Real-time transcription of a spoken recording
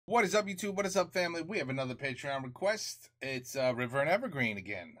What is up, YouTube? What is up, family? We have another Patreon request. It's River and Evergreen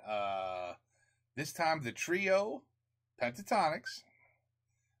again. This time the trio, Pentatonix,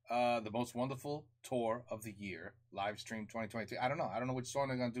 the most wonderful tour of the year, live stream 2022. I don't know which song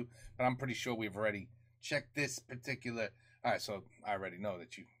they're gonna do, but I'm pretty sure we've already checked this particular. All right, so I already know that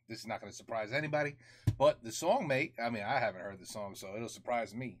this is not gonna surprise anybody. But the song, mate. I mean, I haven't heard the song, so it'll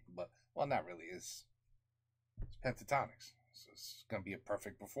surprise me. But well, not really. It's Pentatonix. So it's gonna be a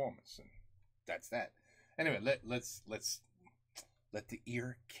perfect performance, and that's that. Anyway, let's let the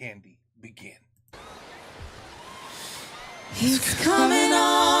ear candy begin. It's coming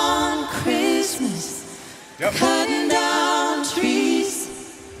on Christmas, cutting down trees,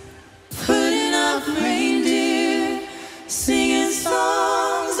 putting up reindeer, singing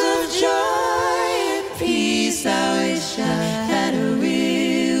songs of joy and peace. I wish I had a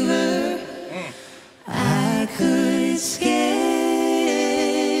river I could skate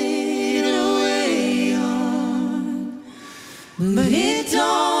away on, but it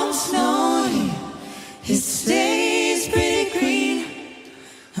don't snow here. It stays pretty green.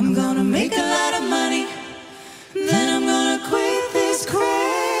 I'm gonna make a lot of money, then I'm gonna quit this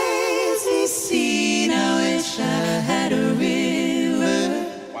crazy scene. I wish I had a river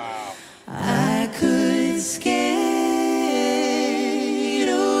I could skate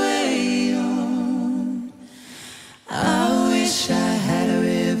away on. I wish I had a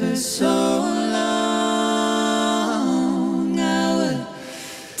river so long I would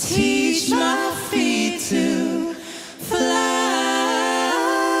teach my feet to fly.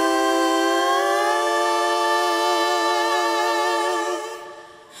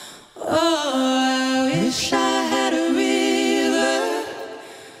 Oh, I wish I had a river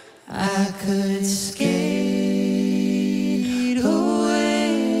I could skate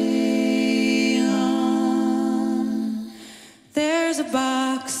away on. There's a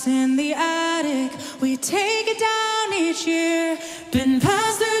box in the attic, we take it down each year. Been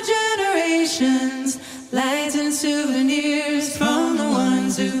passed through generations, lights and souvenirs from the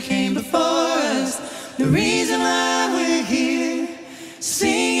ones who came before us. The reason why we're here,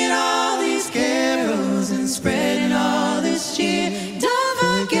 singing all these carols and spreading all this cheer. Don't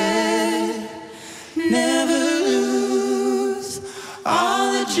forget, never lose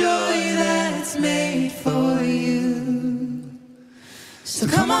all the joy that's made for you. So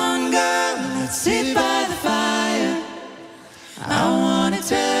come on, girl, let's sit by the fire. I want to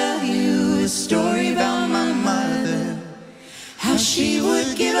tell you a story about my mother, how she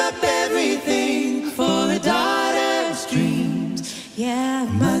would give up everything for a daughter's dreams. Yeah,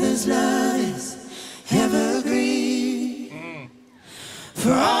 mother's love is evergreen.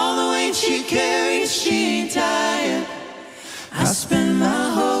 For all the weight she carries, she ain't tired. I spend my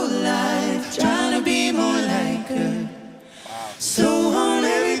whole life trying to be more like her. So on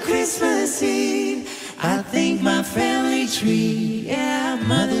every Christmas Eve, I thank my family tree. Yeah,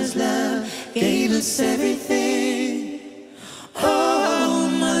 mother's love gave us everything. Oh,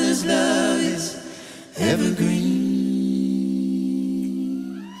 mother's love is evergreen.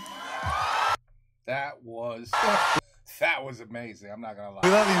 That was amazing. I'm not gonna lie. We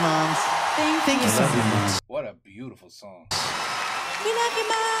love you, moms. Thank you so much. What a beautiful song. We love you,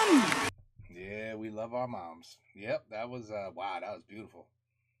 Mom. Yeah, we love our moms. Yep, that was wow, that was beautiful.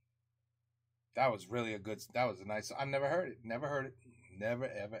 That was really that was a nice song. I've never heard it. Never heard it. Never,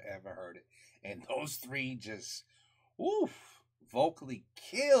 ever heard it. And those three just, vocally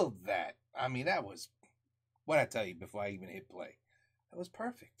killed that. I mean, that was, what I tell you before I even hit play. That was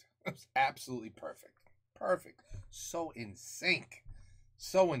perfect. It was absolutely perfect. Perfect. So in sync.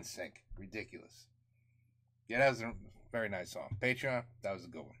 So in sync. Ridiculous. Yeah, that was a very nice song. Patreon, that was a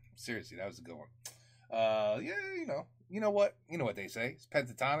good one. Seriously, that was a good one. Yeah, you know what? You know what they say. It's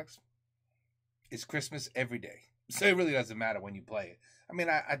Pentatonix. It's Christmas every day. So it really doesn't matter when you play it. I mean,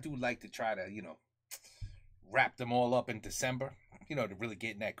 I do like to try to, wrap them all up in December, to really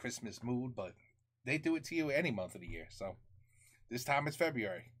get in that Christmas mood. But they do it to you any month of the year. So this time it's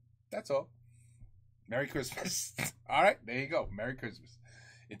February. That's all. Merry Christmas. All right, there you go. Merry Christmas.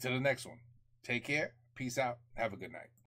 Until the next one. Take care. Peace out. Have a good night.